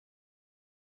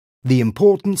The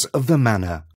importance of the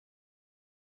manor.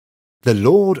 The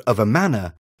lord of a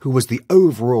manor, who was the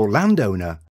overall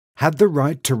landowner, had the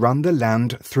right to run the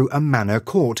land through a manor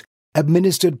court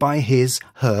administered by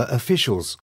his/her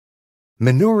officials.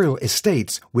 Manorial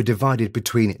estates were divided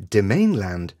between domain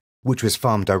land, which was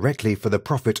farmed directly for the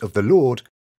profit of the lord,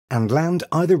 and land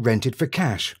either rented for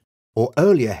cash or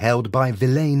earlier held by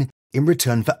villein in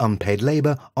return for unpaid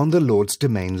labour on the lord's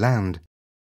domain land.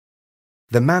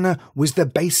 The manor was the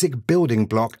basic building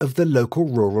block of the local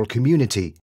rural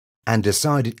community and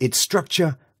decided its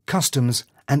structure, customs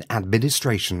and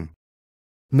administration.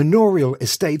 Manorial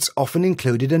estates often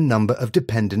included a number of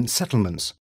dependent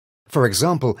settlements. For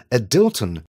example, at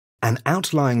Dilton, an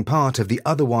outlying part of the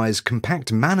otherwise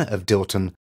compact manor of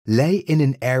Dilton lay in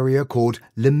an area called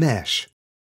Le Merche,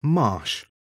 marsh,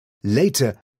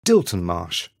 later Dilton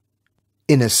Marsh.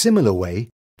 In a similar way,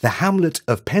 the hamlet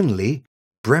of Penley,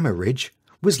 Bremeridge,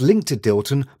 was linked to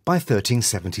Dilton by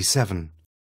 1377.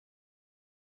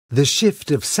 The shift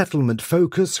of settlement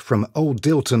focus from Old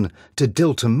Dilton to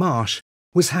Dilton Marsh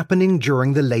was happening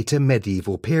during the later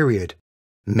medieval period.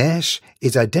 Merche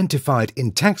is identified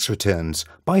in tax returns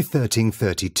by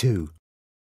 1332.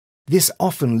 This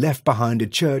often left behind a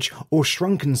church or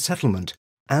shrunken settlement,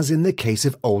 as in the case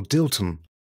of Old Dilton.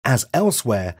 As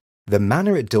elsewhere, the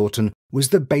manor at Dilton was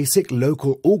the basic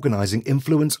local organising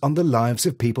influence on the lives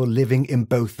of people living in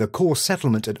both the core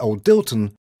settlement at Old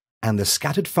Dilton and the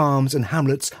scattered farms and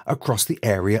hamlets across the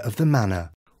area of the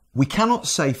manor. We cannot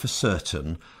say for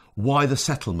certain why the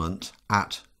settlement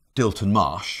at Dilton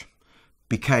Marsh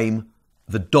became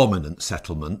the dominant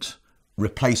settlement,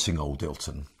 replacing Old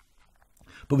Dilton.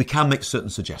 But we can make certain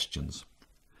suggestions.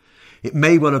 It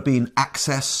may well have been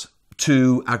access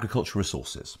to agricultural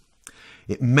resources.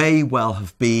 It may well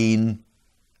have been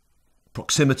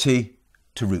proximity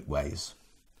to routeways.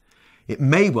 It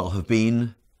may well have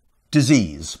been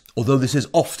disease, although this is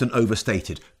often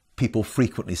overstated. People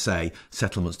frequently say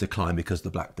settlements decline because of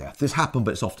the Black Death. This happened,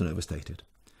 but it's often overstated.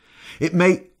 It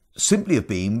may simply have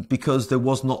been because there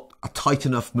was not a tight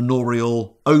enough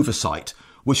manorial oversight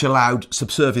which allowed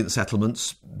subservient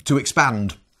settlements to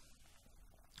expand.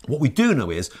 What we do know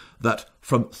is that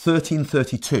from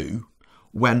 1332,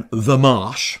 when the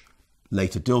Marsh,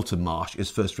 later Dilton Marsh,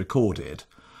 is first recorded,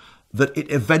 that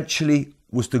it eventually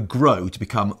was to grow to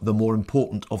become the more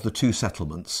important of the two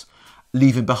settlements,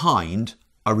 leaving behind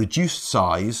a reduced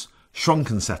size,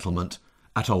 shrunken settlement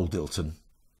at Old Dilton.